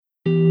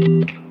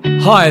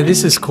Hi,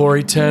 this is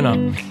Corey Turner,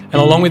 and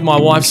along with my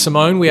wife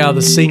Simone, we are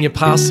the senior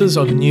pastors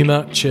of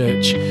Numa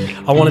Church.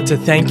 I wanted to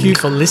thank you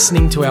for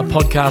listening to our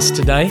podcast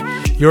today.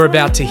 You're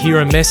about to hear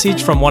a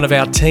message from one of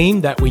our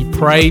team that we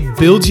pray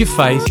builds your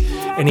faith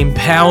and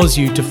empowers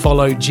you to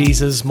follow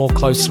Jesus more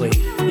closely.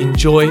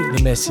 Enjoy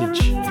the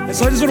message. And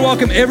so I just want to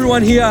welcome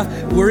everyone here,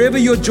 wherever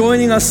you're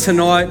joining us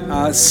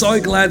tonight. So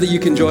glad that you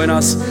can join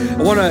us.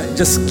 I want to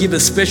just give a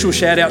special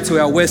shout out to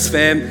our West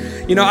fam.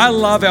 You know, I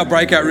love our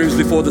breakout rooms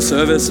before the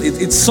service.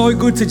 It's so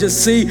good to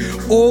just see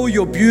all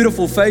your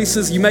beautiful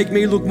faces. You make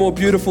me look more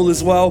beautiful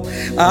as well.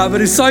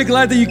 But it's so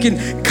glad that you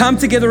can come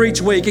together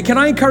each week. And can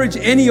I encourage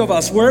any of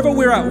us, wherever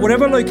we're at,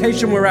 whatever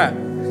location we're at,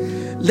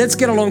 let's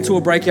get along to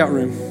a breakout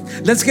room.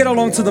 Let's get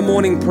along to the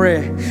morning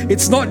prayer.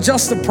 It's not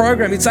just a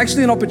program, it's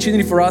actually an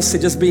opportunity for us to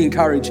just be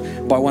encouraged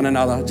by one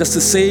another, just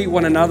to see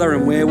one another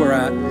and where we're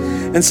at.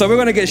 And so we're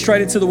going to get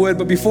straight into the word.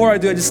 But before I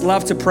do, I just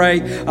love to pray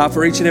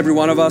for each and every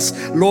one of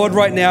us. Lord,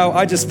 right now,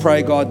 I just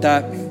pray, God,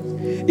 that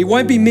it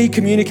won't be me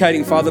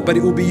communicating, Father, but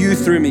it will be you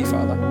through me,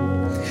 Father.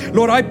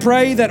 Lord, I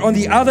pray that on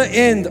the other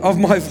end of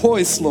my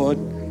voice, Lord,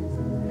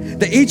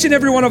 that each and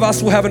every one of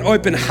us will have an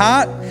open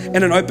heart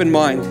and an open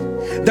mind.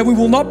 That we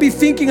will not be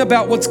thinking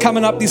about what's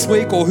coming up this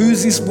week or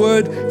who's this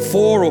word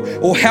for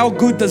or how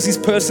good does this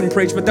person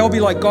preach, but they'll be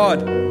like, God,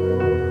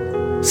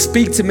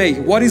 speak to me.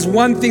 What is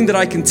one thing that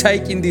I can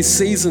take in this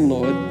season,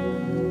 Lord,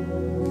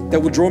 that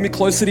will draw me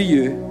closer to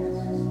you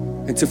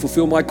and to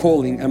fulfill my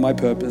calling and my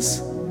purpose?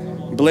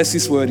 Bless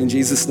this word in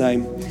Jesus'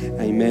 name.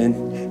 Amen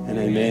and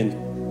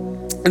amen.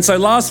 And so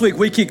last week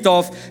we kicked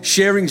off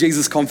Sharing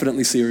Jesus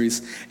Confidently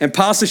series, and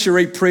Pastor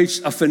Cherie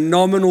preached a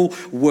phenomenal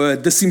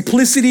word, the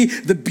simplicity,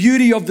 the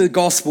beauty of the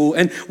gospel.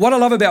 And what I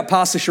love about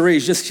Pastor Cherie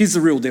is just she's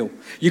the real deal.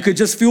 You could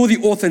just feel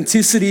the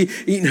authenticity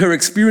in her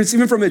experience,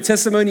 even from her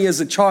testimony as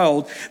a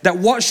child, that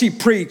what she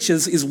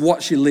preaches is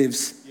what she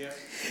lives.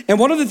 And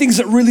one of the things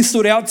that really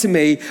stood out to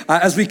me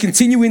as we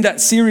continue in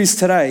that series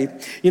today,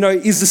 you know,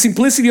 is the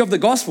simplicity of the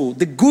gospel.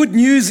 The good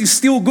news is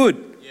still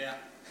good.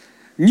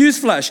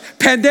 Newsflash,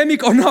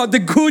 pandemic or not, the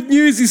good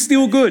news is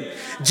still good.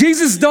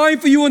 Jesus dying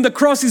for you on the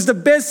cross is the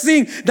best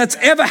thing that's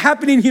ever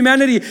happened in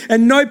humanity,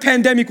 and no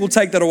pandemic will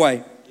take that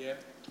away.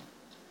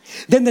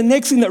 Then the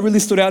next thing that really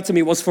stood out to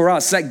me was for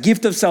us, that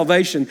gift of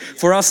salvation,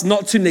 for us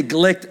not to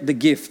neglect the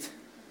gift.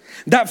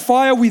 That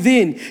fire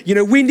within, you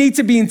know, we need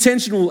to be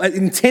intentional at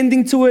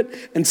intending to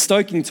it and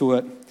stoking to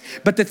it.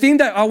 But the thing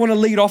that I want to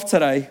lead off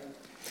today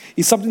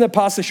is something that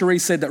Pastor Cherie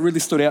said that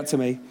really stood out to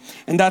me.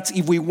 And that's,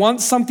 if we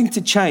want something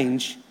to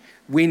change,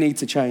 we need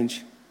to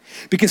change.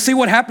 Because see,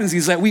 what happens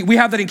is that we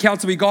have that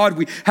encounter with God,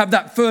 we have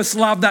that first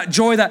love, that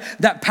joy,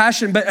 that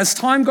passion, but as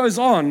time goes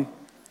on,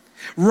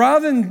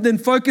 rather than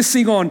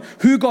focusing on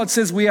who God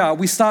says we are,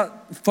 we start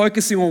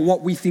focusing on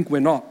what we think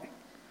we're not.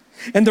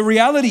 And the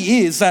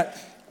reality is that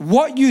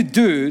what you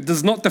do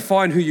does not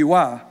define who you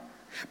are,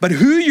 but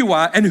who you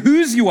are and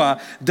whose you are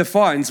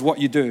defines what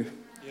you do.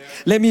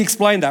 Let me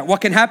explain that.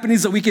 What can happen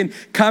is that we can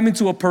come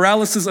into a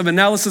paralysis of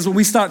analysis when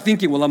we start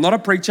thinking, well, I'm not a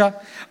preacher,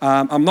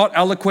 I'm not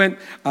eloquent,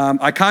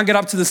 I can't get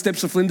up to the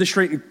steps of Flinders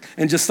Street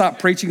and just start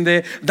preaching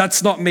there.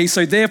 That's not me,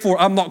 so therefore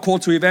I'm not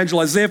called to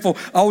evangelize. Therefore,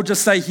 I will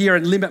just stay here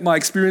and limit my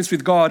experience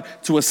with God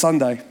to a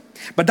Sunday.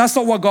 But that's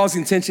not what God's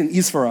intention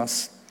is for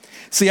us.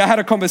 See, I had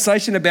a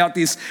conversation about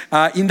this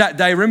in that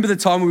day. Remember the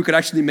time when we could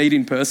actually meet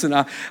in person?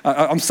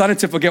 I'm starting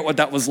to forget what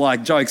that was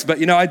like, jokes. But,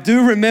 you know, I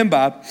do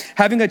remember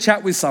having a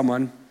chat with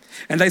someone,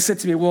 and they said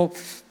to me, well,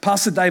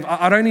 Pastor Dave,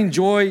 I don't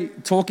enjoy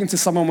talking to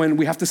someone when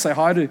we have to say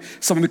hi to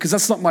someone because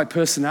that's not my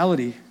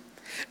personality.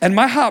 And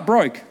my heart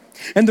broke.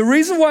 And the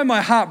reason why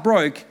my heart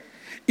broke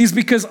is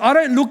because I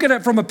don't look at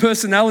it from a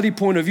personality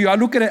point of view. I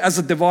look at it as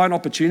a divine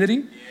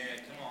opportunity.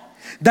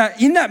 That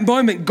in that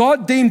moment,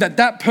 God deemed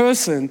that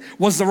person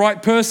was the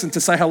right person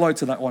to say hello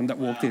to that one that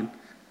walked in.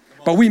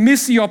 But we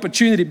miss the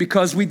opportunity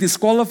because we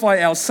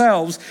disqualify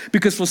ourselves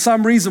because for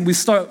some reason we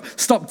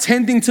stop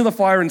tending to the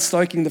fire and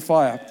stoking the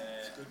fire.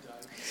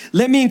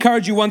 Let me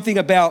encourage you one thing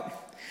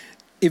about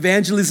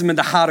evangelism and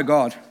the heart of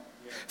God.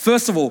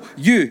 First of all,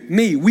 you,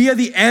 me, we are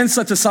the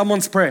answer to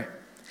someone's prayer.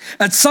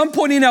 At some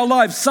point in our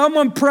lives,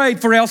 someone prayed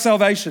for our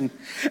salvation.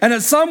 And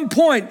at some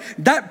point,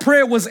 that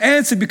prayer was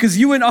answered because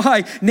you and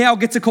I now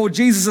get to call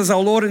Jesus as our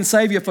Lord and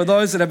Savior for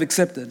those that have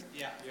accepted.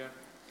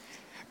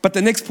 But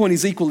the next point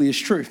is equally as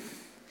true.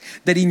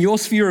 That in your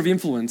sphere of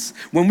influence,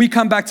 when we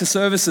come back to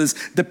services,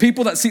 the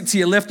people that sit to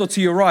your left or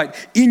to your right,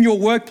 in your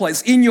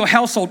workplace, in your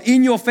household,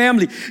 in your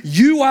family,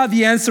 you are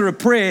the answer of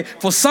prayer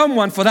for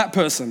someone, for that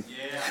person.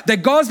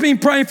 That God's been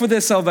praying for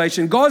their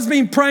salvation. God's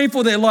been praying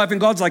for their life. And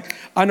God's like,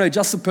 I know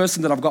just the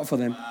person that I've got for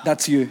them.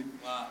 That's you.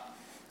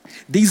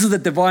 These are the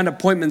divine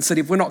appointments that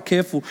if we're not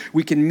careful,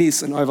 we can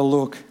miss and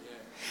overlook.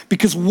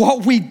 Because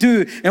what we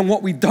do and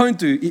what we don't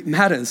do, it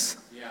matters.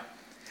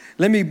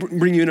 Let me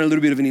bring you in a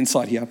little bit of an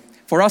insight here.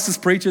 For us as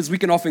preachers, we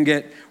can often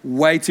get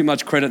way too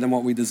much credit than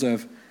what we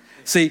deserve.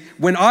 See,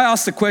 when I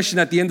ask the question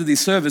at the end of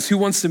this service, who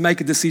wants to make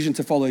a decision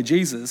to follow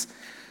Jesus?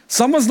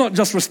 Someone's not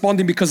just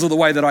responding because of the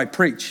way that I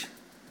preach.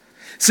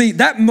 See,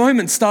 that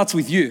moment starts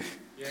with you.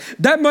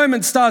 That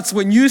moment starts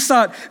when you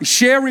start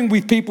sharing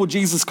with people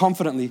Jesus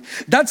confidently.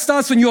 That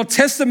starts when your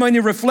testimony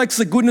reflects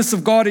the goodness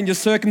of God in your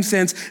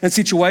circumstance and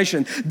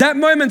situation. That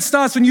moment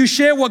starts when you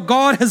share what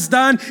God has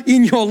done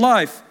in your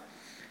life.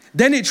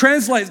 Then it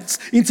translates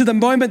into the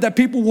moment that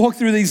people walk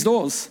through these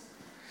doors.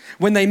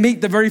 When they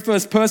meet the very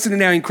first person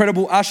in our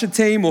incredible usher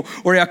team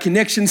or our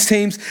connections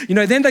teams,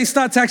 then they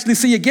start to actually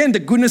see again the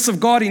goodness of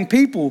God in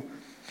people.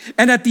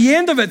 And at the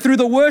end of it, through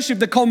the worship,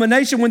 the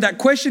culmination, when that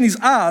question is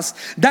asked,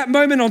 that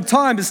moment on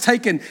time has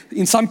taken,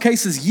 in some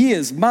cases,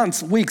 years,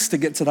 months, weeks to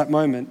get to that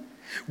moment.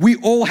 We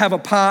all have a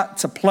part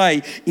to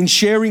play in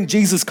sharing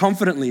Jesus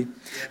confidently.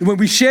 And when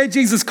we share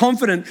Jesus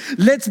confident,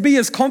 let's be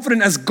as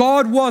confident as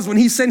God was when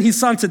he sent his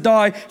son to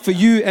die for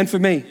you and for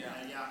me.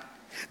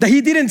 That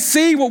he didn't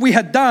see what we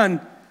had done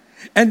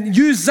and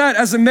use that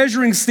as a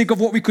measuring stick of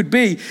what we could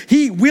be.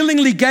 He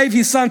willingly gave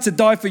his son to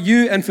die for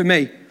you and for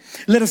me.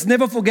 Let us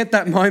never forget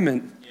that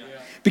moment.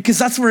 Because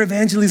that's where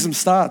evangelism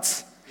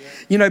starts.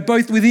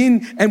 Both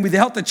within and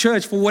without the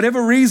church. For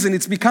whatever reason,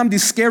 it's become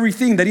this scary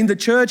thing that in the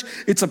church,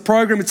 it's a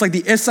program. It's like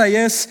the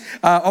SAS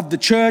of the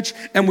church.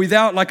 And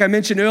without, like I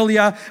mentioned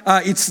earlier,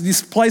 it's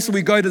this place where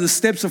we go to the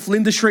steps of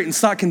Flinders Street and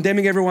start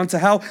condemning everyone to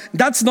hell.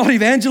 That's not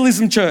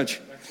evangelism, church.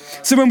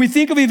 So when we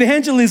think of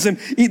evangelism,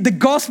 the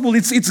gospel,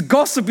 it's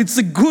gossip. It's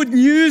the good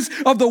news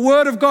of the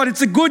word of God.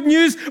 It's the good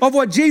news of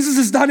what Jesus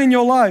has done in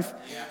your life.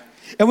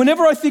 And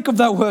whenever I think of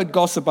that word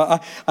gossip,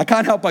 I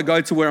can't help but go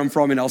to where I'm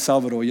from in El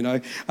Salvador,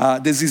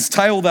 There's this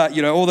tale that,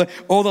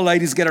 all the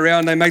ladies get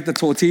around, they make the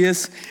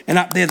tortillas, and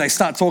up there they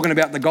start talking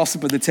about the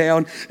gossip of the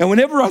town. And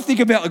whenever I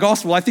think about the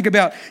gospel, I think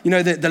about,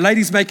 the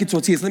ladies making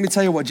tortillas. Let me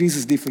tell you what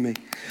Jesus did for me.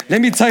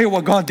 Let me tell you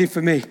what God did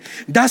for me.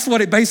 That's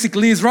what it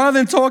basically is. Rather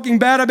than talking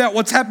bad about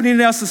what's happening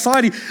in our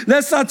society,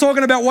 let's start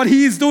talking about what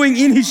he is doing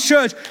in his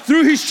church,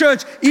 through his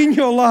church, in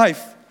your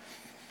life.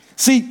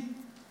 See,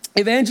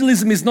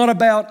 evangelism is not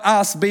about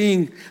us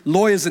being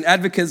lawyers and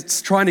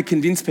advocates trying to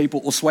convince people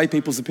or sway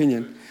people's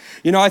opinion.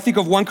 I think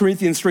of 1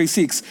 Corinthians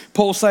 3:6,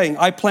 Paul saying,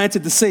 I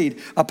planted the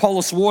seed,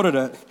 Apollos watered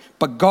it,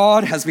 but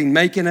God has been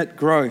making it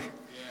grow.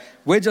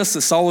 We're just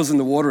the sowers in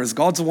the waterers.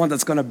 God's the one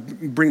that's going to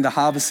bring the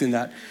harvest in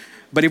that.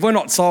 But if we're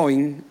not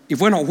sowing,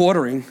 if we're not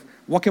watering,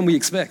 what can we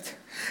expect?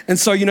 And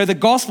so, the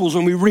Gospels,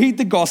 when we read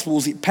the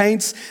Gospels, it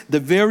paints the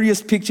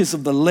various pictures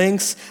of the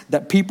lengths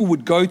that people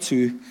would go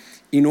to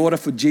in order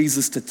for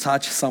Jesus to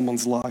touch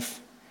someone's life.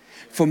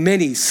 For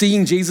many,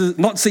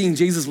 not seeing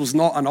Jesus was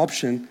not an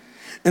option.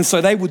 And so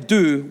they would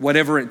do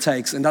whatever it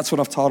takes. And that's what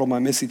I've titled my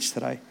message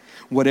today,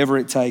 whatever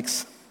it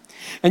takes.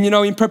 And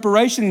in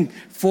preparation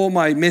for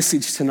my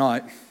message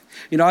tonight,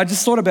 I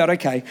just thought about,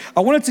 I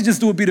wanted to just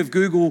do a bit of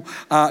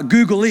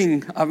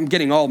Googling. I'm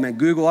getting old, man.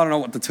 Google, I don't know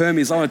what the term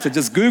is. I wanted to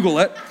just Google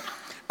it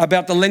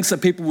about the lengths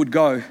that people would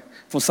go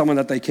for someone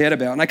that they cared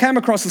about. And I came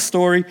across a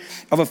story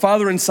of a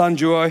father and son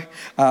duo.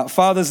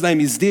 Father's name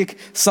is Dick,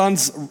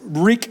 son's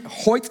Rick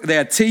Hoyt. They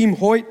are Team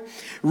Hoyt.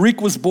 Rick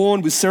was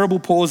born with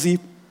cerebral palsy.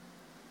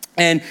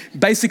 And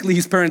basically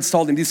his parents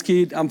told him, this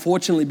kid,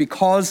 unfortunately,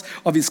 because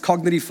of his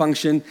cognitive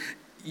function,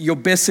 you're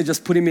best to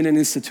just put him in an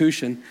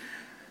institution.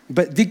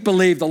 But Dick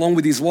believed, along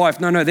with his wife,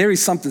 no, there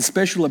is something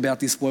special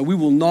about this boy. We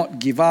will not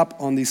give up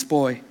on this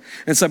boy.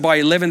 And so by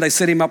 11, they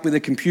set him up with a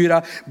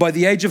computer. By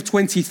the age of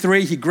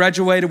 23, he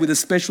graduated with a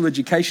special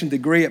education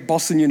degree at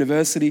Boston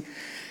University.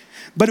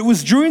 But it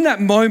was during that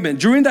moment,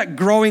 during that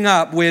growing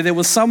up, where there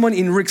was someone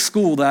in Rick's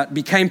school that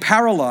became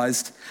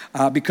paralyzed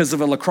because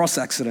of a lacrosse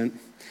accident.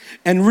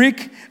 And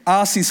Rick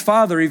asked his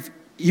father if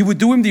he would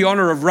do him the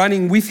honor of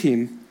running with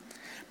him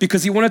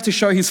because he wanted to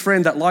show his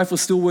friend that life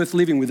was still worth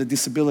living with a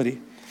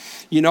disability.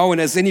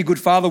 And as any good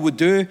father would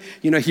do,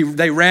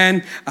 they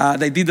ran,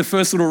 they did the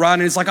first little run,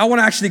 and it's like, I want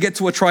to actually get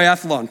to a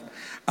triathlon.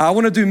 I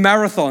want to do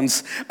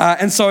marathons.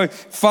 And so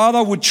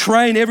father would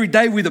train every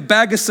day with a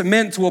bag of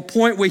cement to a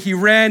point where he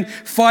ran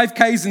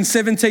 5Ks in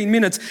 17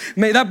 minutes.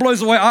 Man, that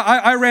blows away.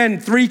 I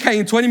ran 3K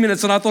in 20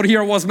 minutes, and I thought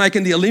here I was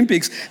making the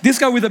Olympics. This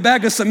guy with a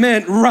bag of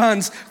cement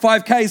runs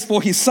 5Ks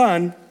for his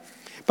son.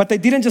 But they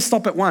didn't just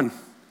stop at one.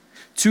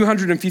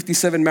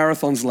 257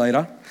 marathons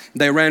later,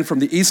 they ran from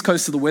the East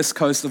Coast to the West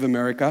Coast of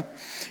America.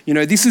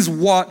 This is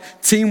what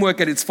teamwork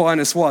at its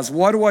finest was.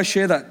 Why do I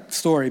share that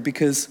story?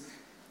 Because,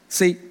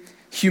 see,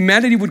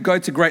 humanity would go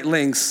to great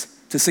lengths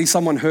to see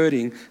someone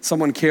hurting,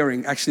 someone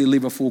caring, actually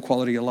live a full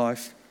quality of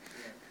life.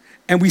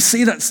 And we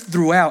see that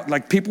throughout.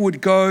 Like, people would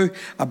go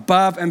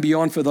above and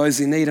beyond for those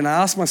in need. And I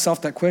asked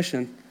myself that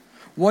question.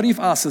 What if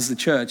us as the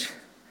church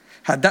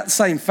had that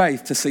same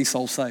faith to see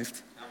souls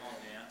saved?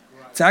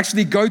 To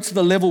actually go to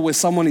the level where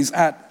someone is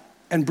at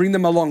and bring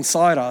them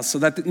alongside us so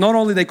that not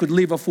only they could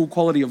live a full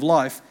quality of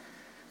life,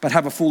 but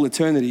have a full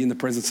eternity in the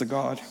presence of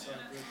God.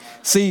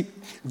 See,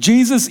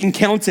 Jesus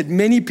encountered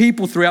many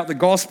people throughout the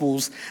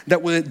Gospels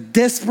that were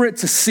desperate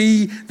to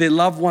see their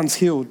loved ones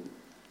healed.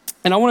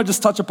 And I want to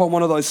just touch upon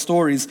one of those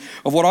stories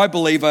of what I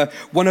believe are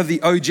one of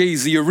the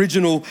OGs, the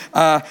original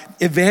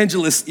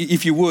evangelists,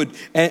 if you would.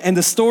 And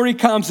the story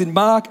comes in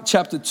Mark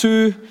chapter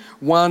 2,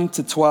 1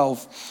 to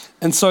 12.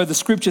 And so the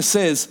scripture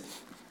says,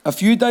 a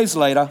few days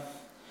later,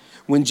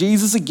 When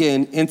Jesus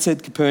again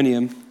entered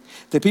Capernaum,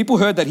 the people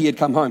heard that he had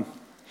come home.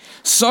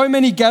 So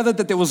many gathered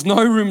that there was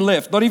no room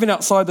left, not even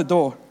outside the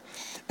door.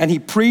 And he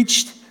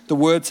preached the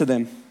word to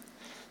them.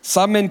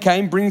 Some men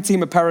came, bringing to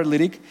him a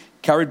paralytic,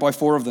 carried by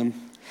 4 of them.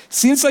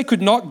 Since they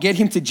could not get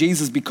him to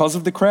Jesus because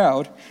of the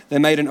crowd, they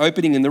made an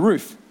opening in the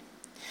roof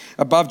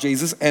above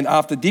Jesus, and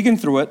after digging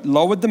through it,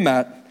 lowered the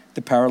mat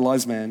the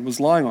paralyzed man was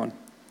lying on.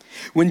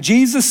 When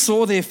Jesus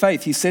saw their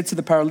faith, he said to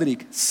the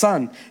paralytic,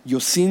 "Son,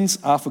 your sins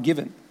are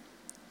forgiven."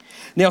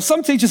 Now,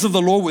 some teachers of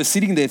the law were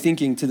sitting there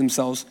thinking to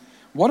themselves,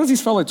 "Why does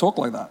this fellow talk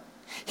like that?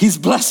 He's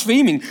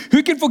blaspheming.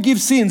 Who can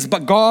forgive sins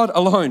but God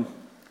alone?"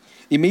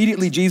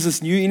 Immediately,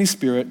 Jesus knew in his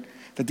spirit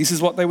that this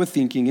is what they were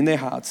thinking in their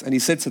hearts, and he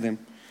said to them,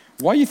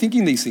 "Why are you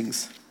thinking these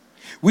things?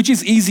 Which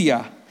is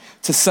easier,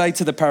 to say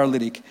to the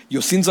paralytic,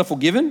 'Your sins are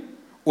forgiven,'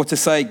 or to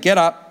say, 'Get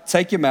up,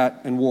 take your mat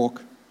and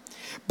walk'?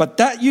 But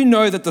that you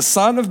know that the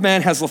Son of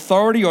Man has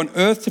authority on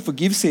earth to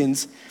forgive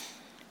sins,"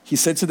 he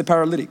said to the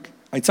paralytic,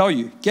 "I tell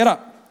you, get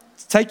up,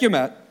 take your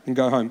mat and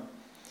go home."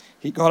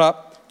 He got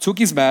up, took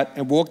his mat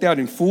and walked out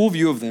in full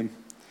view of them.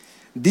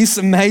 This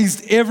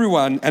amazed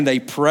everyone, and they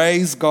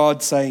praised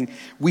God, saying,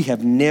 "We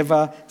have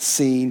never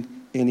seen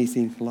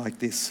anything like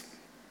this."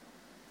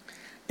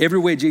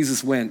 Everywhere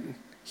Jesus went,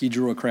 he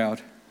drew a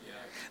crowd.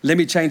 Let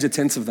me change the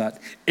tense of that.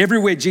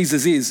 Everywhere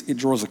Jesus is, it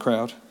draws a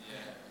crowd.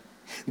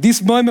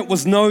 This moment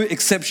was no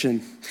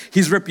exception.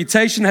 His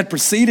reputation had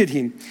preceded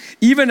him.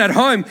 Even at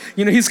home,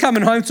 he's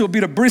coming home to a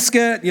bit of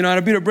brisket, and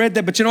a bit of bread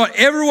there. But you know what?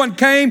 Everyone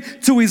came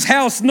to his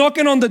house,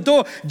 knocking on the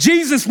door.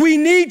 "Jesus, we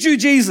need you,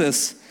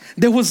 Jesus."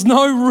 There was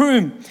no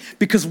room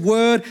because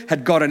word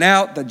had gotten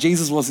out that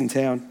Jesus was in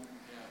town.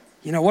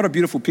 What a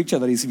beautiful picture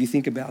that is if you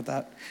think about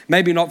that.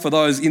 Maybe not for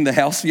those in the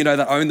house,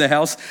 that own the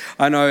house.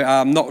 I know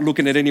I'm not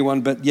looking at anyone,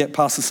 but yet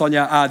Pastor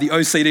Sonia, the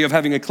OCD of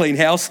having a clean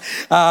house,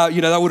 that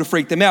would have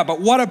freaked them out.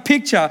 But what a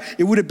picture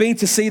it would have been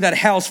to see that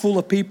house full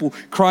of people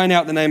crying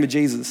out the name of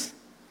Jesus.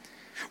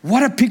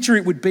 What a picture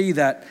it would be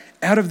that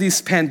out of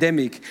this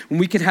pandemic,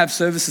 when we can have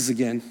services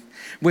again,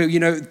 where,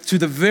 to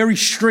the very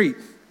street,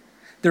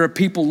 there are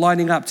people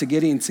lining up to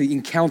get in to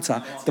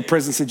encounter the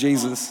presence of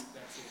Jesus.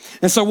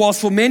 And so whilst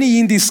for many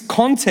in this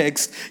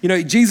context,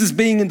 Jesus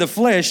being in the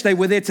flesh, they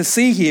were there to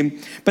see him,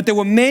 but there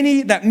were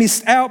many that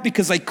missed out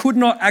because they could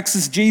not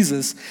access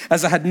Jesus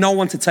as they had no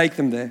one to take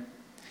them there.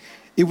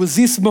 It was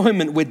this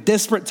moment where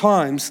desperate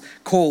times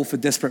call for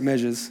desperate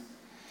measures.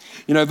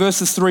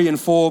 Verses 3 and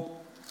 4,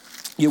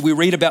 we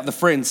read about the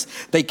friends.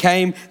 They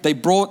came, they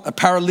brought a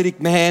paralytic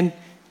man.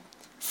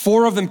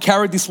 4 of them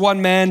carried this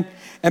one man,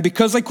 and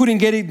because they couldn't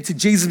get into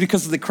Jesus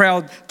because of the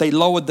crowd, they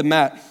lowered the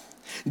mat.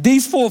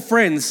 These 4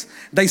 friends,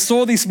 they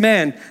saw this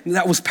man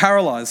that was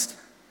paralyzed,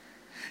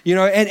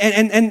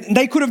 and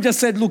they could have just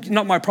said, "Look,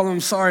 not my problem.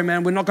 I'm sorry,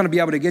 man. We're not going to be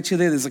able to get you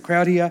there. There's a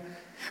crowd here."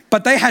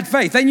 But they had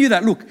faith. They knew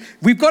that, look,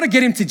 we've got to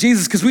get him to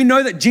Jesus because we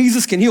know that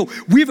Jesus can heal.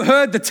 We've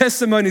heard the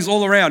testimonies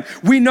all around.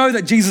 We know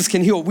that Jesus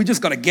can heal. We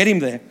just got to get him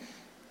there.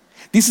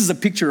 This is a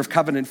picture of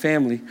covenant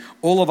family,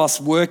 all of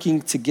us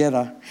working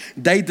together.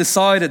 They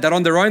decided that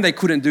on their own they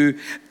couldn't do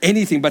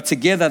anything, but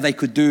together they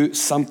could do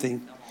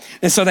something.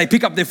 And so they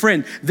pick up their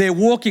friend, they're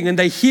walking and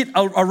they hit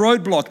a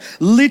roadblock,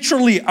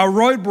 literally a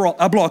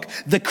roadblock,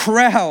 the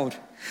crowd.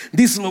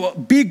 This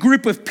big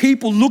group of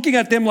people looking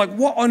at them like,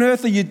 "What on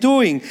earth are you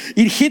doing?"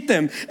 It hit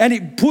them and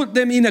it put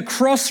them in a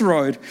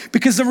crossroad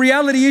because the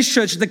reality is,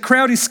 church, the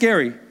crowd is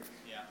scary.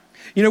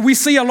 We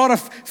see a lot of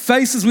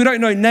faces, we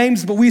don't know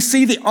names, but we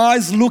see the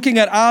eyes looking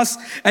at us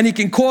and it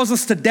can cause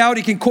us to doubt,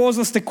 it can cause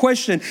us to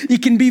question.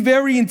 It can be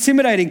very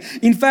intimidating.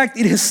 In fact,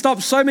 it has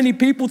stopped so many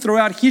people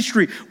throughout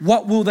history.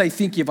 What will they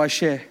think if I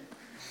share?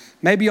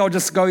 Maybe I'll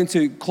just go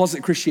into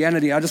closet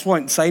Christianity. I just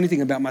won't say anything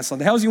about my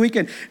Sunday. How was your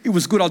weekend? It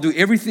was good. I'll do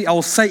everything.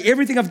 I'll say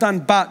everything I've done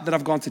but that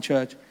I've gone to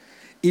church.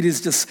 It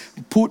has just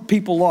put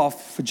people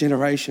off for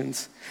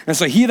generations. And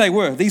so here they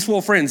were, these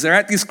 4 friends. They're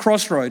at this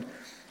crossroad.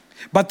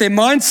 But their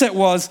mindset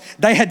was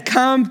they had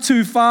come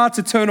too far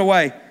to turn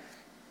away.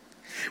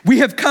 We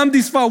have come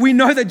this far. We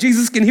know that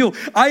Jesus can heal.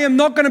 I am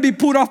not going to be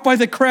put off by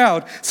the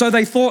crowd. So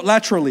they thought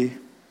laterally.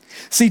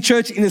 See,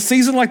 church, in a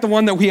season like the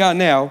one that we are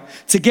now,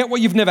 to get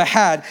what you've never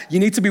had, you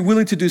need to be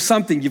willing to do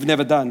something you've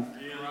never done.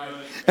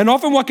 And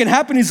often what can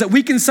happen is that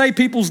we can say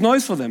people's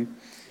no's for them.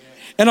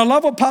 And I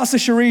love what Pastor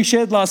Cherie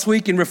shared last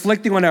week in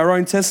reflecting on our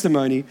own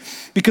testimony,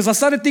 because I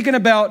started thinking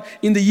about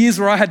in the years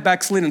where I had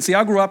backslidden. See,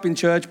 I grew up in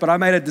church, but I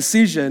made a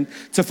decision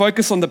to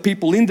focus on the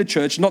people in the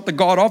church, not the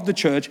God of the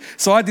church.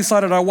 So I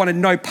decided I wanted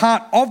no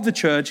part of the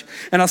church,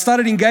 and I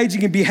started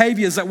engaging in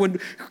behaviors that were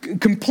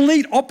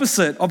complete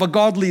opposite of a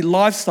godly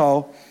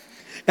lifestyle.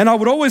 And I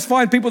would always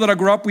find people that I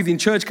grew up with in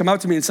church come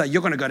up to me and say,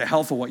 "You're going to go to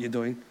hell for what you're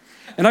doing."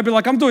 And I'd be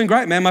like, "I'm doing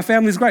great, man. My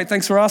family's great.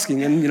 Thanks for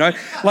asking." And,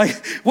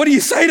 what do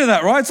you say to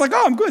that, right? It's like,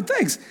 "Oh, I'm good.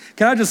 Thanks."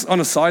 Can I just, on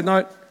a side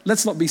note,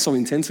 let's not be so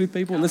intense with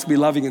people. Let's be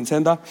loving and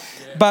tender.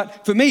 Yeah.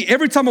 But for me,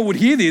 every time I would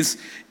hear this,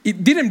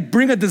 it didn't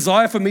bring a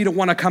desire for me to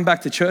want to come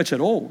back to church at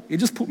all. It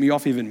just put me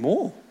off even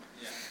more.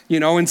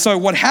 Yeah. And so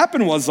what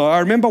happened was, I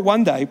remember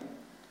one day,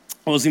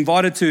 I was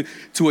invited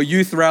to a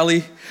youth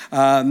rally,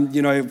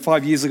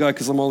 5 years ago,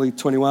 because I'm only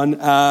 21.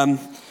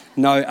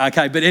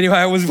 But anyway,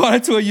 I was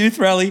invited to a youth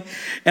rally,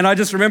 and I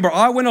just remember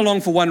I went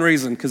along for one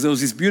reason, because there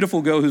was this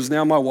beautiful girl who's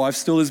now my wife,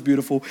 still as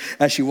beautiful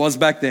as she was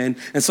back then.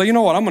 And so, you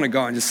know what, I'm going to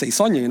go and just see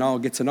Sonia, I'll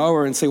get to know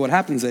her and see what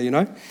happens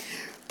there,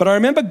 But I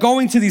remember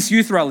going to this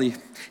youth rally,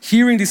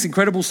 hearing this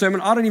incredible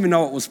sermon. I don't even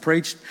know what was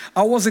preached.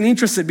 I wasn't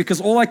interested, because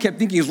all I kept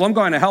thinking is, well, I'm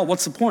going to hell.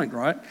 What's the point,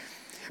 right?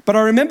 But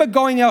I remember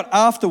going out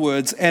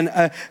afterwards, and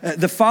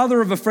the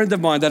father of a friend of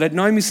mine that had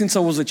known me since I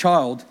was a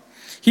child,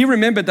 he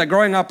remembered that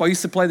growing up I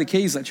used to play the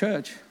keys at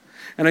church,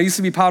 and I used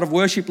to be part of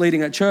worship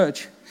leading at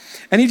church.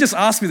 And he just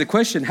asked me the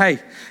question, hey,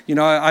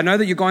 I know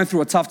that you're going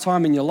through a tough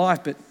time in your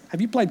life, but have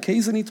you played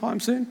keys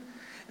anytime soon?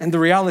 And the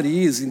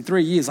reality is, in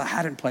 3 years, I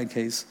hadn't played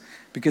keys,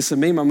 because for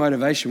me, my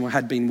motivation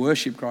had been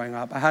worship growing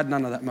up. I had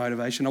none of that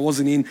motivation. I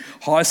wasn't in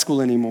high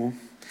school anymore.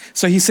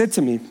 So he said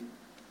to me,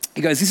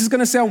 he goes, this is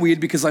going to sound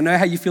weird, because I know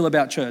how you feel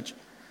about church,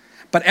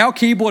 but our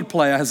keyboard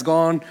player has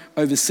gone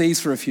overseas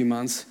for a few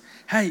months.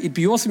 Hey, it'd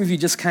be awesome if you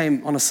just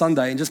came on a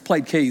Sunday and just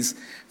played keys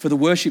for the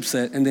worship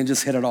set and then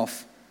just headed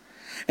off.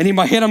 And in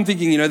my head, I'm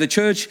thinking, the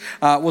church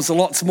was a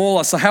lot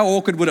smaller, so how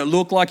awkward would it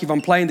look like if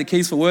I'm playing the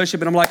keys for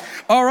worship? And I'm like,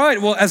 all right,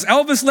 well, as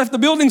Elvis left the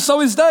building, so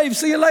is Dave.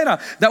 See you later.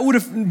 That would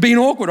have been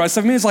awkward, right?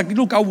 So for me, it's like,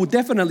 look, I will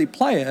definitely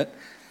play it.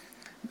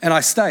 And I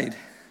stayed.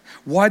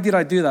 Why did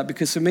I do that?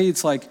 Because for me,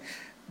 it's like,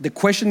 the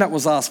question that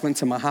was asked went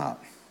to my heart.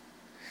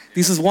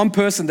 This is one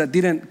person that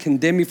didn't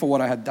condemn me for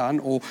what I had done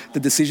or the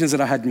decisions that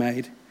I had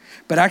made,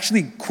 but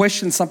actually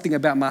questioned something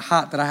about my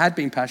heart that I had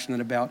been passionate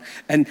about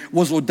and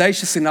was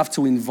audacious enough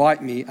to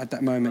invite me at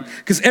that moment.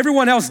 Because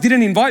everyone else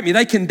didn't invite me.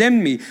 They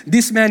condemned me.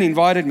 This man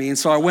invited me. And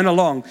so I went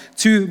along.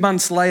 2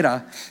 months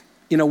later,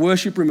 in a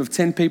worship room of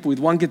 10 people with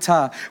one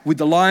guitar, with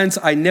the lines,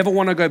 I never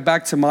want to go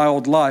back to my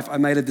old life. I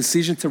made a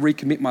decision to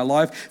recommit my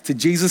life to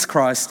Jesus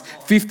Christ.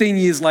 15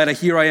 years later,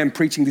 here I am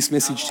preaching this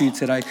message to you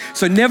today.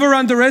 So never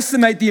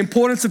underestimate the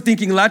importance of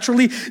thinking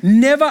laterally.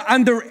 Never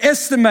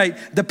underestimate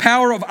the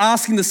power of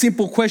asking the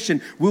simple question,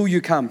 will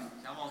you come?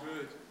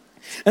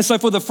 And so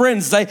for the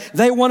friends,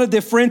 they wanted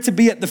their friend to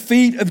be at the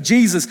feet of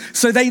Jesus.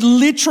 So they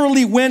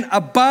literally went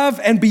above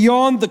and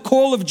beyond the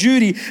call of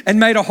duty and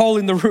made a hole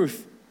in the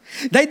roof.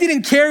 They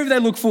didn't care if they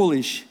looked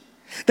foolish.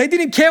 They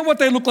didn't care what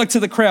they looked like to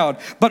the crowd,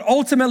 but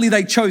ultimately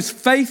they chose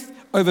faith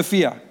over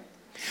fear.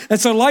 And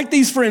so like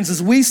these friends,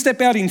 as we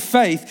step out in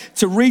faith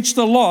to reach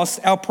the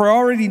lost, our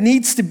priority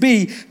needs to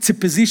be to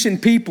position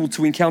people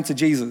to encounter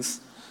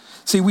Jesus.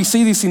 See, we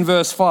see this in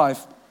verse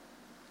 5,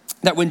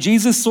 that when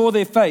Jesus saw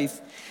their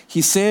faith,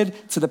 he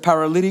said to the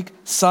paralytic,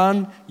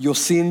 son, your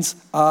sins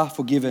are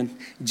forgiven.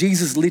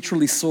 Jesus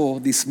literally saw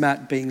this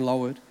mat being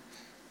lowered.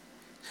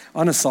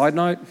 On a side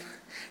note,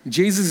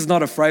 Jesus is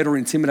not afraid or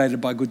intimidated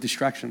by good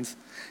distractions.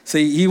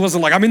 See, he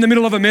wasn't like, I'm in the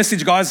middle of a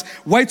message, guys.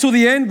 Wait till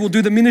the end. We'll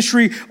do the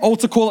ministry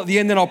altar call at the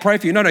end, then I'll pray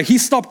for you. No, he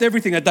stopped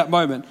everything at that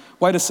moment.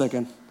 Wait a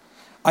second.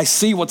 I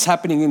see what's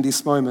happening in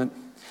this moment.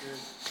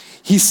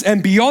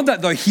 And beyond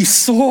that, though, he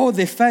saw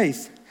their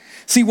faith.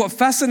 See, what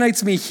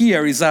fascinates me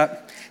here is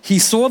that he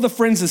saw the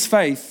friends'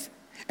 faith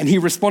and he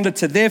responded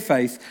to their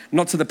faith,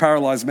 not to the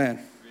paralyzed man.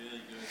 Really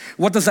good.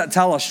 What does that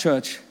tell us,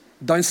 church?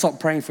 Don't stop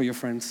praying for your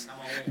friends.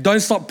 Don't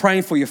stop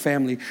praying for your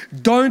family.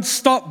 Don't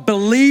stop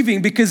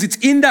believing, because it's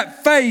in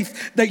that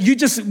faith that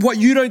what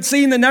you don't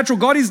see in the natural,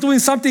 God is doing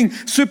something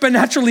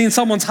supernaturally in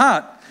someone's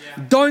heart.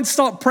 Yeah. Don't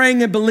stop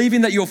praying and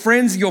believing that your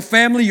friends, your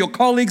family, your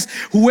colleagues,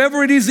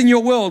 whoever it is in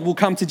your world will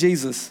come to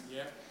Jesus.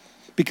 Yeah.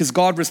 Because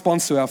God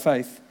responds to our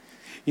faith.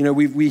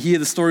 We hear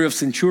the story of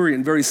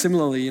Centurion very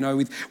similarly,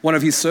 with one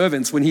of his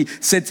servants when he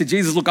said to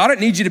Jesus, look, I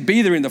don't need you to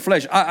be there in the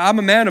flesh. I'm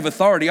a man of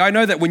authority. I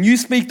know that when you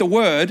speak the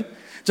word,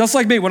 just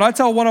like me, when I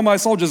tell one of my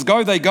soldiers,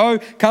 go, they go,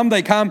 come,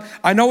 they come.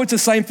 I know it's the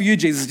same for you,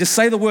 Jesus. Just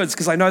say the words,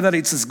 because I know that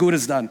it's as good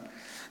as done.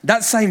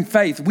 That same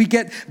faith, we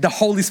get the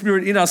Holy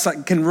Spirit in us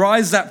that can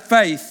rise that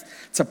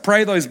faith to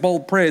pray those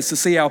bold prayers to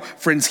see our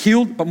friends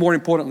healed, but more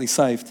importantly,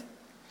 saved.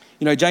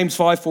 James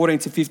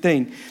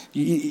 5:14-15.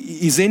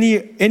 Is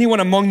anyone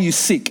among you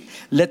sick?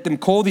 Let them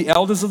call the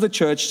elders of the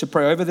church to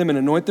pray over them and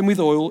anoint them with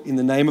oil in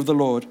the name of the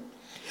Lord.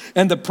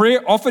 And the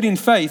prayer offered in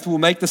faith will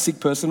make the sick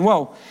person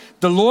well.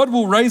 The Lord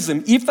will raise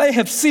them. If they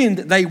have sinned,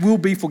 they will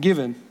be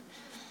forgiven.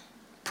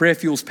 Prayer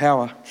fuels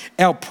power.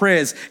 Our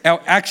prayers,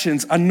 our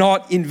actions are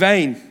not in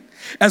vain.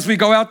 As we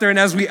go out there and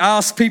as we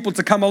ask people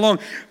to come along,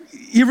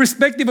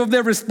 irrespective of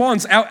their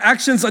response, our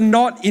actions are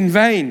not in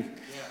vain.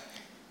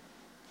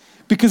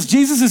 Because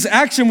Jesus'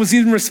 action was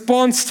in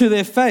response to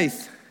their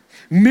faith.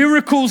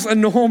 Miracles are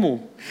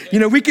normal.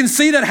 We can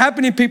see that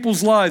happen in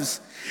people's lives.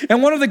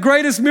 And one of the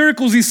greatest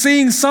miracles is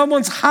seeing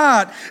someone's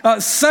heart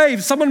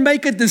saved, someone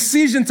make a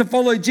decision to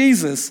follow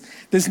Jesus.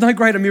 There's no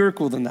greater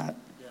miracle than that.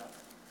 Yeah.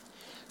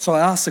 So I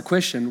asked the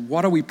question,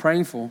 what are we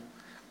praying for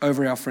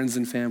over our friends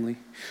and family?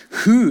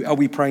 Who are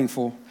we praying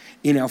for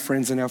in our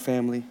friends and our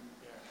family?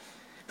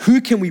 Yeah. Who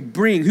can we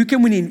bring? Who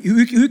can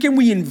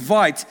we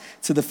invite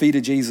to the feet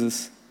of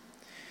Jesus?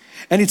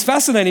 And it's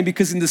fascinating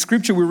because in the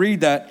scripture we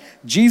read that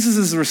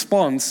Jesus'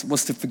 response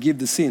was to forgive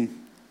the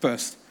sin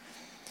first.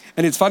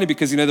 And it's funny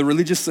because, the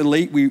religious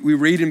elite, we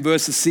read in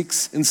verses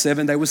 6 and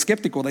 7, they were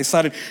skeptical. They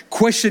started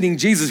questioning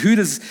Jesus. Who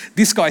does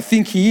this guy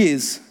think he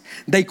is?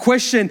 They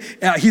question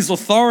his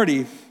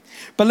authority.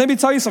 But let me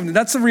tell you something.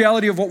 That's the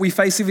reality of what we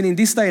face even in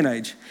this day and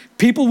age.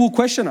 People will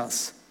question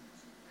us.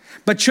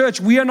 But church,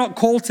 we are not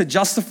called to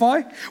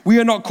justify. We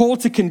are not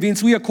called to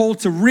convince. We are called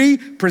to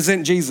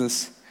represent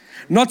Jesus.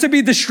 Not to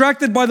be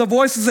distracted by the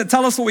voices that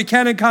tell us what we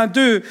can and can't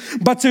do,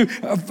 but to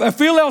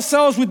fill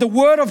ourselves with the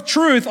word of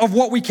truth of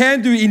what we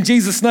can do in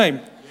Jesus'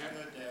 name.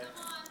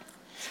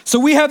 So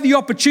we have the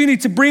opportunity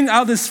to bring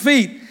others'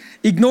 feet,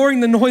 ignoring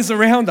the noise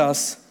around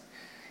us,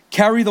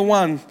 carry the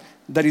one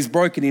that is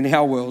broken in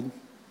our world.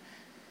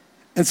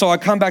 And so I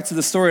come back to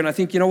the story and I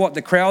think,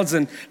 the crowds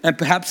and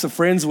perhaps the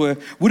friends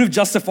would have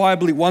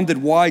justifiably wondered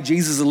why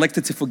Jesus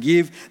elected to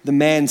forgive the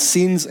man's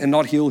sins and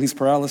not heal his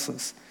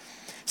paralysis.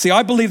 See,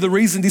 I believe the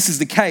reason this is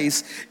the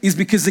case is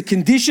because the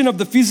condition of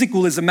the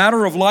physical is a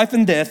matter of life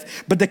and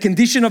death, but the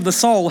condition of the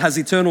soul has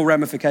eternal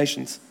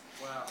ramifications.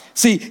 Wow.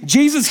 See,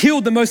 Jesus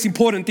healed the most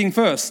important thing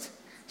first,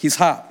 his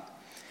heart.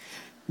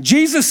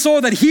 Jesus saw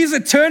that his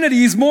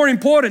eternity is more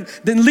important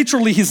than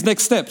literally his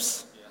next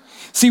steps.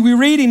 See, we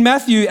read in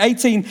Matthew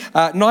 18,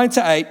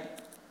 9-8,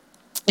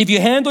 if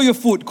your hand or your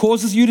foot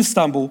causes you to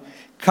stumble,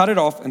 cut it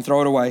off and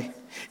throw it away.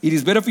 It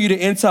is better for you to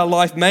enter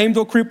life maimed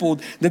or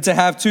crippled than to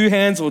have 2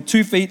 hands or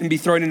 2 feet and be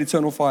thrown in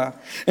eternal fire.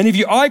 And if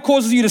your eye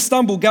causes you to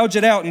stumble, gouge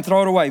it out and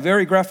throw it away.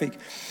 Very graphic.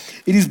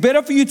 It is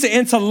better for you to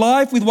enter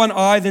life with 1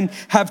 eye than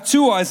have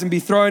 2 eyes and be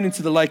thrown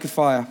into the lake of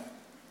fire.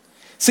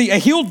 See, a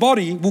healed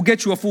body will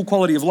get you a full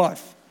quality of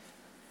life,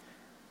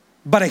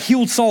 but a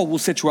healed soul will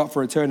set you up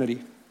for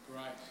eternity.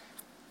 Right.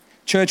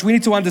 Church, we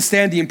need to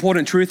understand the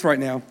important truth right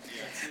now.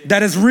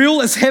 That as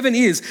real as heaven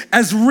is,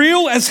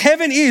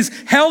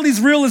 hell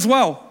is real as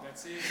well.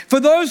 For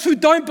those who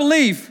don't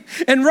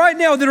believe, and right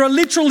now there are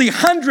literally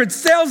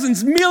hundreds,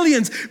 thousands,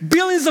 millions,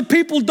 billions of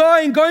people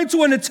dying, going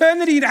to an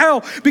eternity in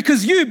hell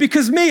because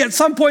me at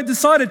some point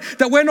decided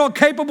that we're not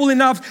capable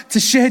enough to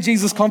share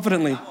Jesus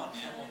confidently.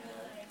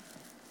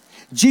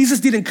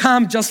 Jesus didn't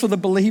come just for the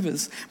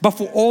believers, but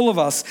for all of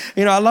us.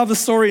 I love the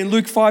story in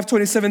Luke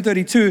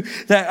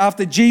 5:27-32 that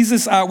after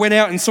Jesus went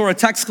out and saw a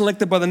tax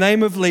collector by the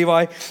name of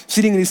Levi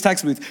sitting in his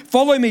tax booth.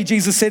 "Follow me,"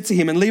 Jesus said to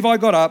him, and Levi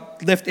got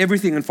up, left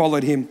everything and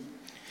followed him.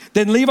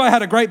 Then Levi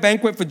had a great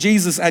banquet for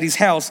Jesus at his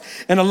house,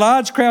 and a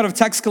large crowd of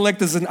tax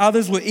collectors and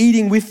others were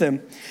eating with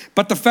them.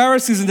 But the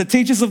Pharisees and the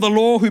teachers of the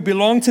law who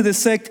belonged to the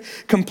sect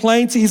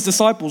complained to his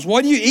disciples,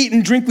 "Why do you eat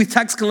and drink with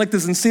tax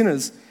collectors and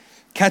sinners?"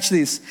 Catch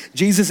this.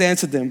 Jesus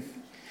answered them,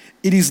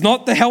 "It is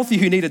not the healthy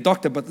who need a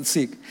doctor, but the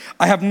sick.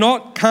 I have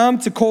not come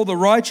to call the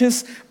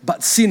righteous,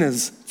 but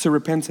sinners to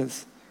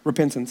repentance."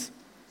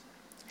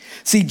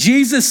 See,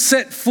 Jesus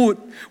set foot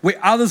where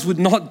others would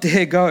not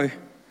dare go.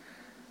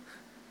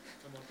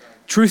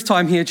 Truth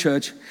time here,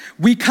 church.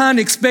 We can't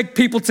expect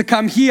people to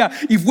come here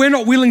if we're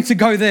not willing to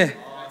go there.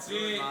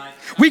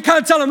 We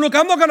can't tell them, "Look,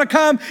 I'm not going to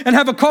come and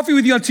have a coffee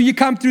with you until you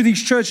come through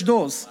these church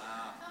doors."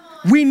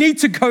 We need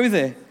to go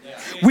there.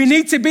 We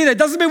need to be there.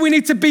 Doesn't mean we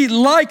need to be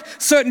like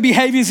certain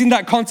behaviors in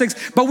that context,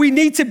 but we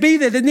need to be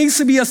there. There needs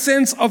to be a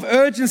sense of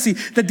urgency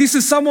that this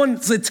is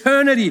someone's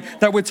eternity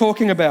that we're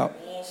talking about.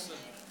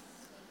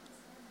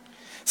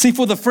 See,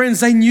 for the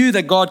friends, they knew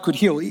that God could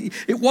heal.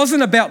 It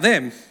wasn't about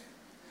them.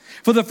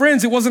 For the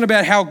friends, it wasn't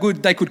about how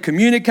good they could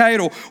communicate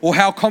or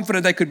how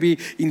confident they could be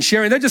in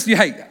sharing. They just knew,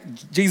 hey,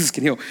 Jesus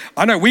can heal.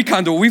 I know we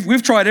can't do it.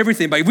 We've tried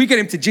everything, but if we get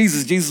him to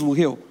Jesus, Jesus will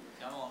heal.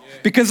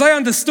 Because they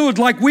understood,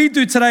 like we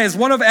do today, as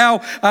one of our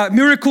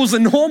miracles are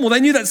normal. They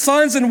knew that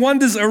signs and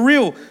wonders are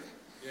real.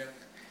 Yeah.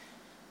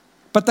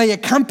 But they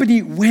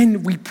accompany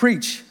when we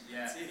preach.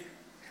 Yeah.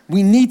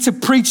 We need to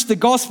preach the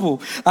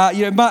gospel.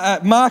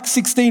 Mark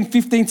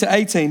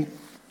 16:15-18.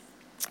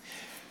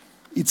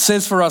 It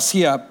says for us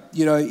here,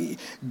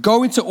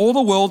 go into all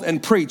the world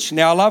and preach.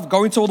 Now, I love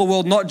go into all the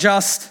world, not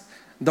just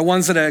the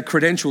ones that are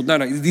credentialed. No,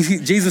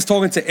 Jesus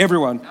talking to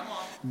everyone.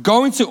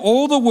 Go into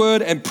all the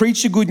world and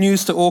preach the good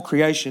news to all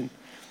creation.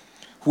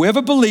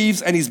 Whoever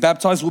believes and is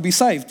baptized will be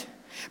saved,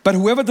 but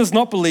whoever does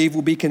not believe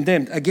will be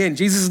condemned. Again,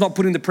 Jesus is not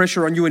putting the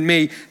pressure on you and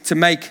me to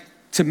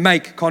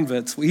make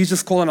converts. He's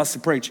just calling us to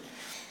preach.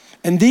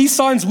 And these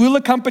signs will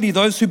accompany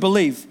those who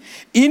believe.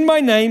 In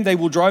my name, they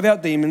will drive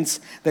out demons.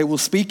 They will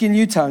speak in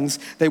new tongues.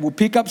 They will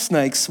pick up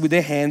snakes with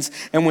their hands.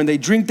 And when they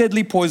drink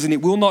deadly poison,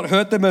 it will not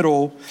hurt them at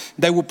all.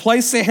 They will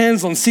place their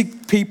hands on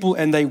sick people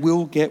and they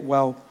will get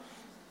well.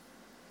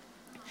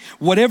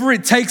 Whatever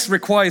it takes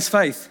requires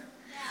faith.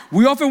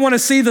 We often want to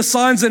see the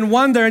signs and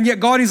wonder, and yet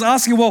God is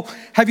asking, well,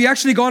 have you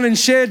actually gone and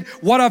shared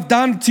what I've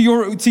done to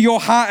your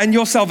heart and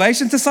your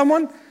salvation to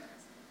someone?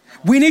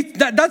 We need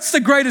that's the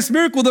greatest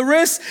miracle. The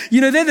rest,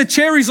 they're the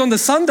cherries on the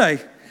sundae.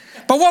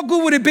 But what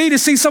good would it be to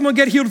see someone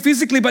get healed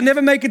physically but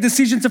never make a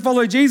decision to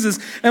follow Jesus,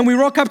 and we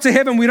rock up to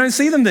heaven, we don't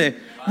see them there?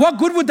 What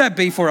good would that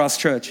be for us,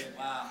 church?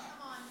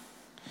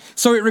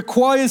 So it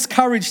requires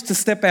courage to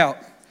step out.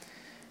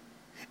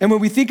 And when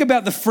we think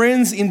about the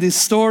friends in this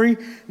story,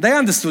 they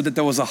understood that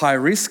there was a high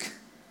risk,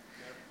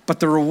 but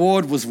the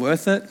reward was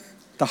worth it.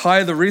 The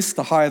higher the risk,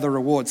 the higher the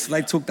reward. So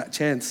they took that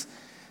chance.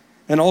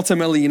 And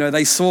ultimately,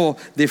 they saw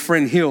their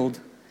friend healed,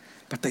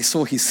 but they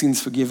saw his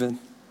sins forgiven.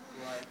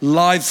 Right.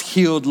 Lives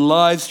healed,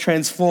 lives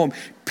transformed.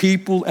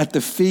 People at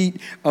the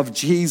feet of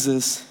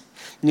Jesus.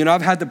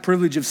 I've had the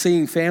privilege of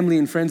seeing family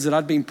and friends that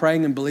I've been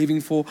praying and believing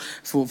for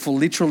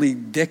literally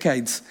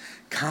decades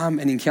come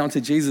and encounter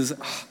Jesus.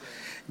 Oh,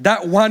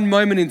 that one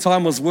moment in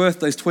time was worth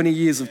those 20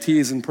 years of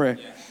tears and prayer.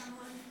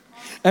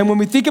 And when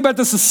we think about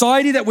the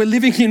society that we're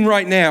living in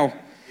right now,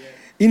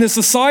 in a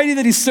society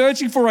that is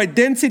searching for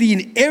identity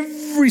in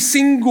every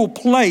single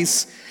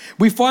place,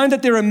 we find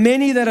that there are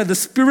many that are the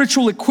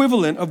spiritual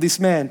equivalent of this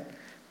man,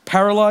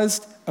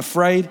 paralyzed,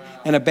 afraid,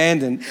 and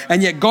abandoned.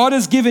 And yet God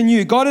has given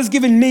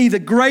me the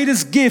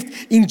greatest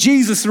gift in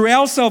Jesus through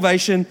our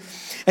salvation.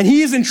 And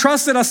he has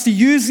entrusted us to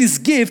use this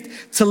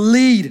gift to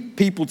lead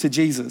people to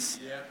Jesus.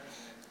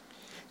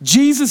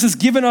 Jesus has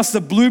given us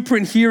the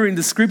blueprint here in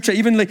the scripture.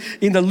 Even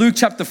in the Luke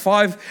chapter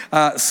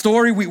 5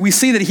 story, we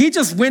see that he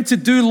just went to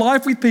do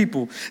life with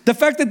people. The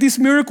fact that this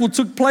miracle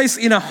took place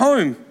in a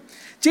home,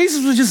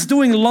 Jesus was just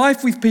doing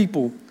life with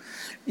people.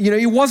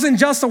 It wasn't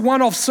just a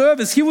one-off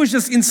service. He was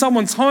just in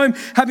someone's home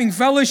having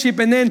fellowship,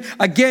 and then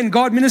again,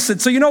 God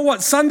ministered. So you know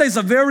what? Sundays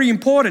are very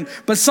important,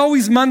 but so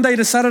is Monday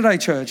to Saturday,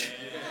 church.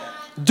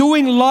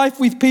 Doing life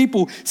with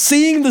people,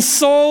 seeing the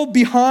soul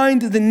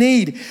behind the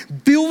need,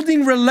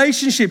 building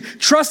relationship,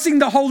 trusting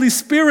the Holy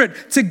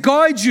Spirit to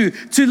guide you,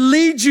 to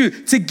lead you,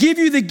 to give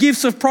you the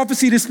gifts of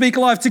prophecy to speak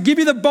life, to give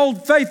you the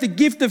bold faith, the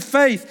gift of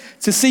faith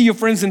to see your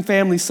friends and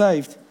family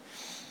saved.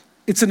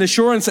 It's an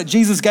assurance that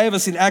Jesus gave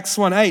us in Acts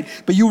 1:8,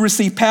 but you'll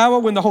receive power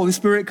when the Holy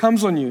Spirit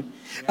comes on you.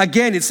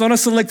 Again, it's not a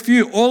select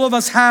few. All of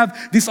us have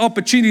this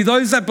opportunity.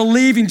 Those that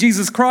believe in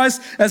Jesus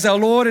Christ as our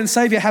Lord and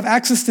Savior have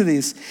access to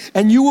this.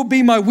 And you will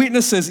be my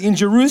witnesses in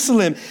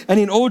Jerusalem and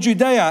in all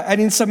Judea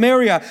and in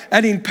Samaria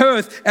and in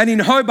Perth and in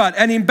Hobart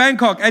and in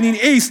Bangkok and in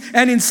East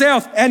and in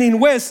South and in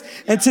West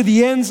and to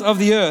the ends of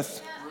the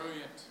earth.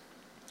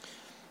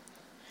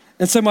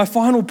 And so my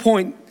final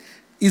point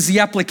is the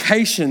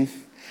application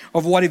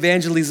of what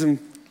evangelism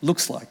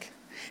looks like.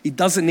 It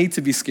doesn't need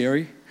to be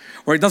scary,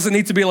 or it doesn't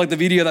need to be like the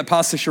video that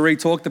Pastor Cherie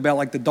talked about,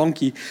 like the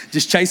donkey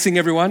just chasing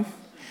everyone.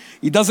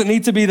 It doesn't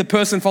need to be the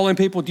person following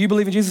people. Do you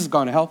believe in Jesus?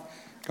 Going to hell.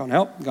 Going to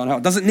hell. Going to hell.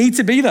 It doesn't need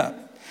to be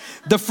that.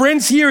 The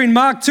friends here in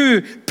Mark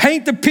 2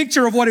 paint the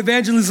picture of what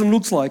evangelism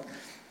looks like.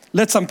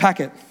 Let's unpack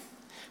it.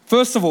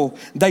 First of all,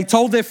 they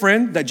told their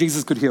friend that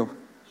Jesus could heal.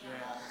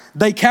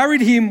 They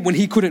carried him when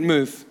he couldn't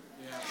move.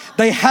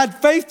 They had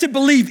faith to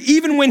believe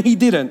even when he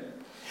didn't.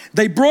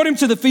 They brought him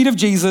to the feet of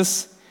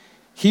Jesus.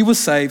 He was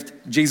saved.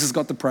 Jesus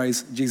got the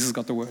praise. Jesus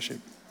got the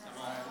worship.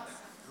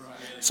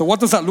 So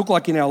what does that look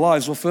like in our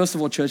lives? Well, first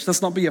of all, church,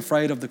 let's not be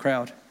afraid of the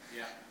crowd.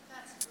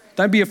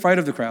 Don't be afraid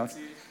of the crowd.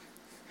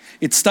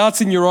 It starts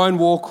in your own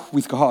walk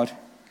with God.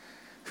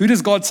 Who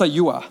does God say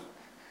you are?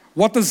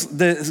 What does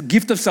the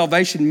gift of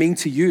salvation mean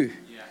to you?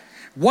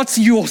 What's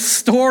your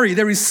story?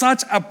 There is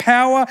such a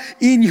power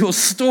in your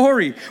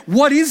story.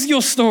 What is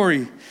your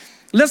story?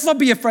 Let's not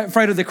be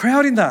afraid of the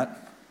crowd in that.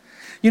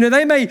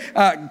 They may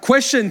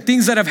question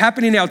things that have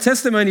happened in our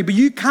testimony, but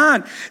you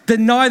can't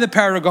deny the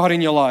power of God in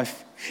your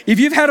life. If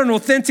you've had an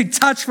authentic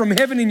touch from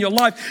heaven in your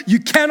life, you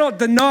cannot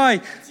deny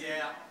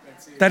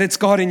that it's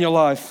God in your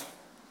life.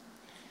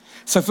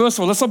 So first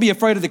of all, let's not be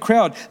afraid of the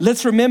crowd.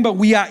 Let's remember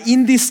we are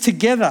in this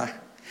together.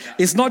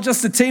 It's not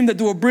just the team that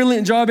do a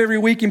brilliant job every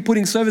week in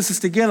putting services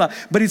together,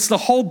 but it's the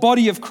whole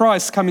body of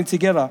Christ coming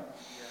together.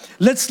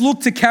 Let's look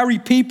to carry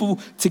people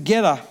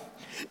together.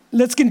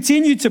 Let's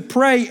continue to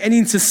pray and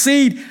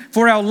intercede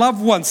for our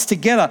loved ones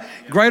together.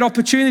 Great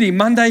opportunity.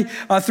 Monday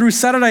through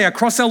Saturday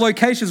across our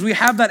locations, we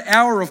have that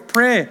hour of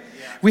prayer.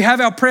 We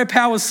have our prayer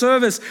power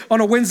service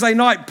on a Wednesday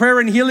night, prayer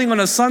and healing on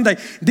a Sunday.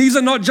 These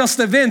are not just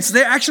events.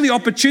 They're actually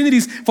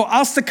opportunities for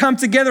us to come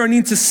together and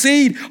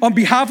intercede on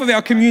behalf of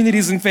our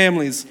communities and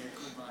families.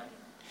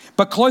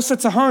 But closer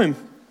to home,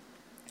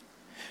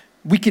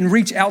 we can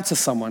reach out to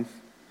someone.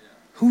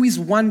 Who is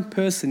one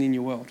person in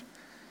your world?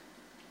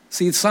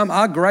 See, it's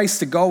our grace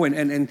to go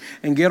and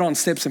get on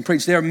steps and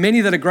preach. There are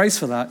many that are grace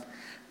for that.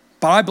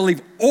 But I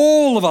believe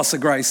all of us are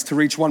grace to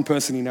reach one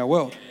person in our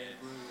world.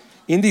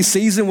 In this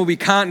season where we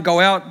can't go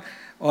out,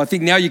 I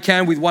think now you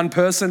can with one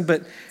person,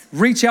 but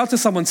reach out to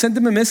someone, send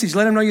them a message,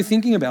 let them know you're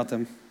thinking about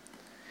them.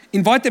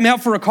 Invite them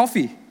out for a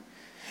coffee.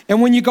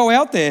 And when you go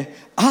out there,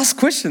 ask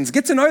questions,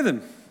 get to know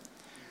them.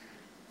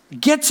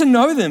 Get to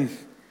know them.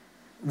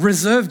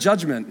 Reserve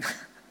judgment.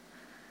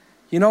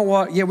 You know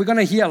what? Yeah, we're going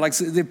to hear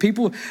the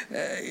people.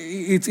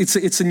 It's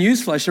a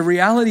newsflash. The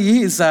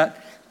reality is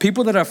that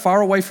people that are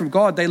far away from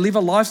God, they live a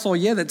lifestyle.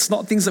 Yeah, that's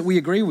not things that we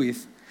agree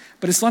with,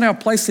 but it's not our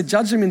place to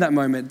judge them in that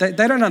moment. They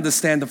don't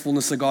understand the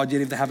fullness of God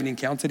yet if they haven't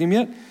encountered Him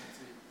yet.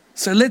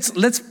 So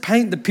let's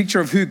paint the picture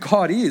of who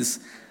God is,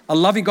 a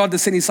loving God that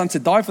sent His Son to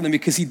die for them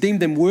because He deemed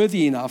them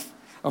worthy enough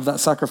of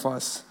that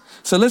sacrifice.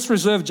 So let's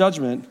reserve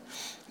judgment.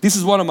 This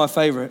is one of my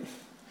favorite.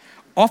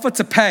 Offer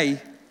to pay,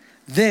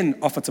 then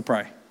offer to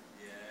pray.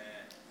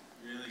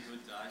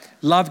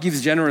 Love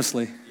gives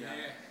generously.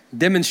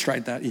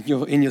 Demonstrate that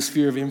in your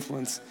sphere of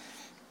influence.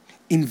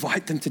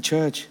 invite them to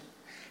church.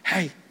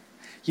 Hey,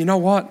 you know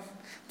what?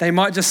 They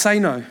might just say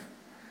no,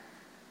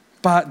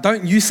 but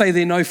don't you say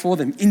their no for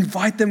them.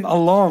 Invite them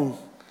along.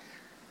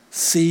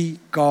 See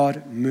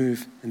God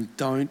move and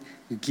don't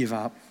give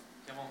up.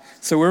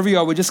 So wherever you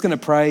are, we're just going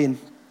to pray. And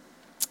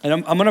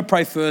I'm going to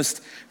pray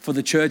first for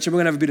the church, and we're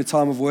going to have a bit of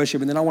time of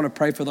worship. And then I want to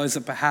pray for those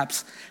that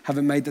perhaps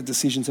haven't made the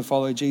decision to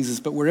follow Jesus.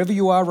 But wherever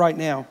you are right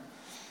now,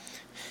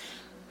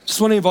 just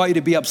want to invite you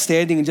to be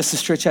upstanding and just to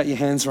stretch out your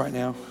hands right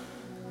now.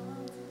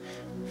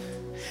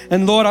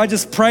 And Lord, I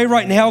just pray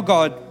right now,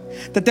 God,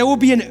 that there will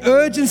be an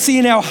urgency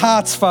in our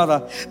hearts,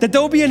 Father. That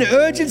there will be an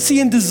urgency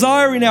and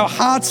desire in our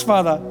hearts,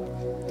 Father,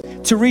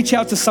 to reach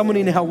out to someone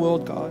in our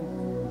world, God.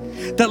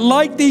 That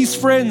like these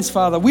friends,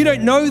 Father, we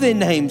don't know their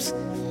names,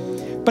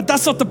 but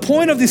that's not the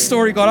point of this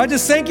story, God. I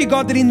just thank you,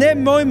 God, that in their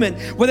moment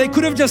where they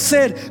could have just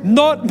said,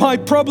 not my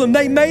problem,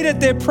 they made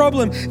it their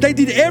problem. They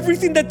did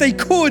everything that they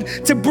could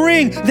to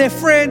bring their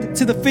friend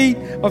to the feet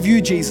of you,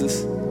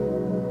 Jesus.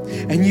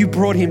 And you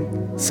brought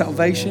him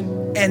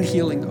salvation and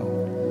healing,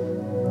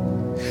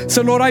 God.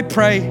 So Lord, I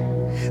pray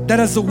that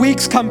as the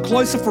weeks come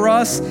closer for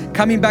us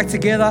coming back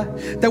together,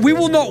 that we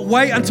will not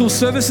wait until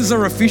services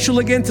are official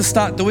again to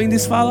start doing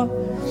this, Father,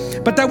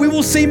 but that we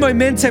will see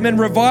momentum and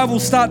revival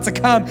start to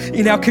come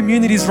in our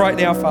communities right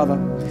now, Father.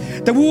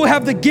 That we will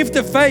have the gift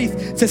of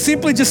faith to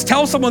simply just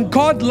tell someone,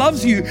 God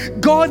loves you,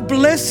 God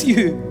bless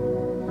you.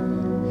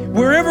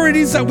 Wherever it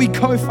is that we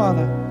go,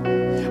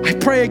 Father, I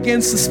pray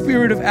against the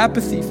spirit of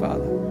apathy,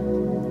 Father.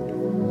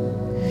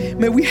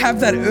 May we have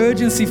that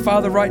urgency,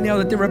 Father, right now,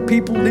 that there are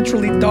people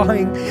literally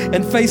dying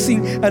and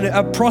facing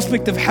a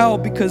prospect of hell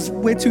because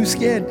we're too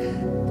scared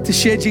to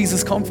share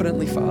Jesus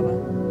confidently, Father.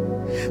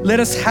 Let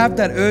us have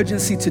that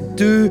urgency to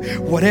do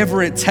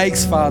whatever it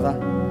takes, Father.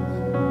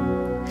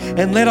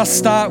 And let us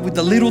start with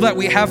the little that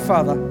we have,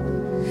 Father,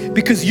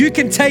 because you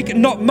can take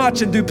not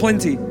much and do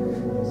plenty.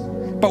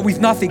 But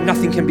with nothing,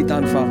 nothing can be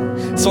done,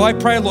 Father. So I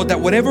pray, Lord, that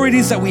whatever it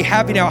is that we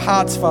have in our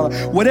hearts, Father,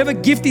 whatever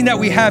gifting that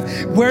we have,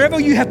 wherever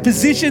you have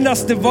positioned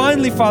us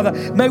divinely, Father,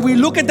 may we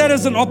look at that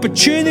as an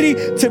opportunity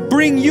to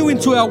bring you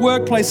into our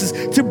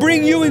workplaces, to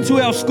bring you into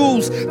our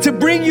schools, to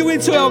bring you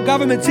into our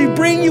government, to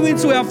bring you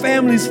into our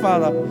families,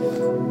 Father.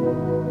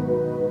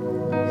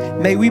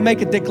 May we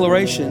make a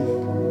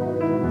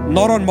declaration,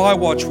 not on my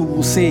watch we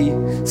will see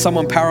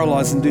someone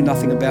paralyzed and do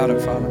nothing about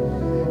it, Father.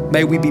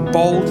 May we be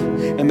bold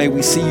and may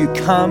we see you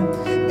come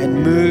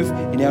and move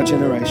in our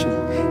generation.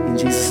 In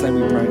Jesus'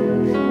 name we pray.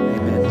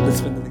 Amen. Let's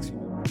spend the next few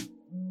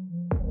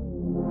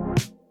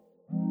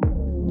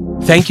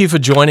minutes. Thank you for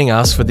joining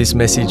us for this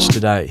message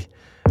today.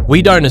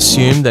 We don't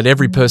assume that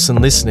every person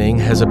listening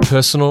has a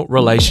personal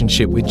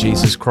relationship with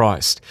Jesus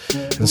Christ.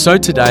 And so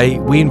today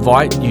we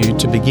invite you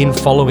to begin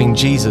following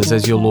Jesus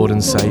as your Lord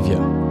and Savior.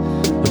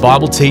 The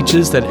Bible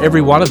teaches that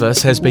every one of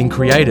us has been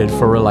created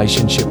for a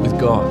relationship with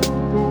God.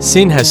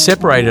 Sin has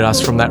separated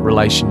us from that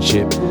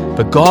relationship,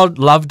 but God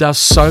loved us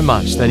so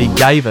much that He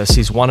gave us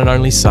His one and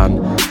only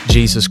Son,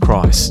 Jesus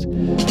Christ.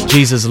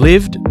 Jesus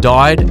lived,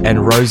 died,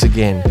 and rose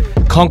again,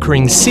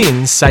 conquering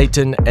sin,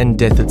 Satan, and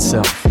death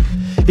itself.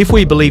 If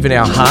we believe in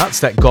our hearts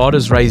that God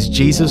has raised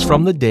Jesus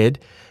from the dead,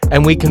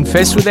 and we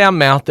confess with our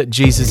mouth that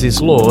Jesus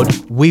is Lord,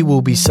 we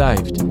will be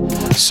saved.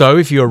 So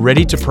if you are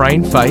ready to pray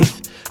in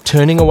faith,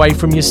 turning away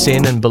from your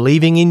sin and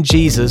believing in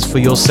Jesus for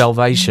your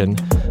salvation,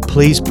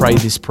 please pray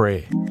this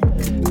prayer.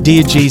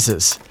 Dear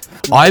Jesus,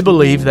 I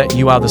believe that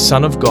you are the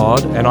Son of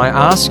God, and I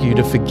ask you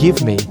to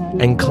forgive me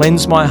and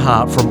cleanse my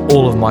heart from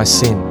all of my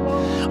sin.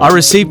 I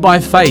receive by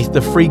faith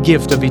the free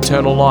gift of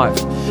eternal life,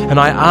 and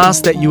I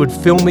ask that you would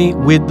fill me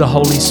with the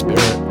Holy Spirit.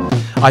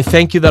 I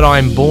thank you that I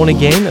am born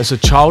again as a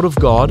child of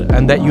God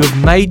and that you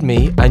have made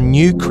me a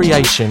new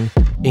creation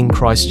in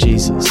Christ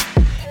Jesus.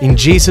 In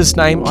Jesus'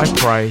 name I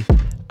pray,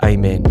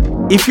 amen.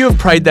 If you have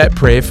prayed that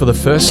prayer for the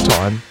first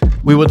time,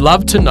 we would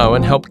love to know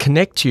and help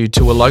connect you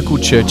to a local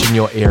church in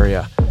your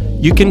area.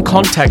 You can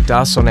contact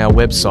us on our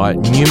website,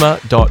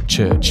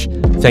 numa.church.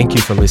 Thank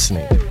you for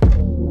listening.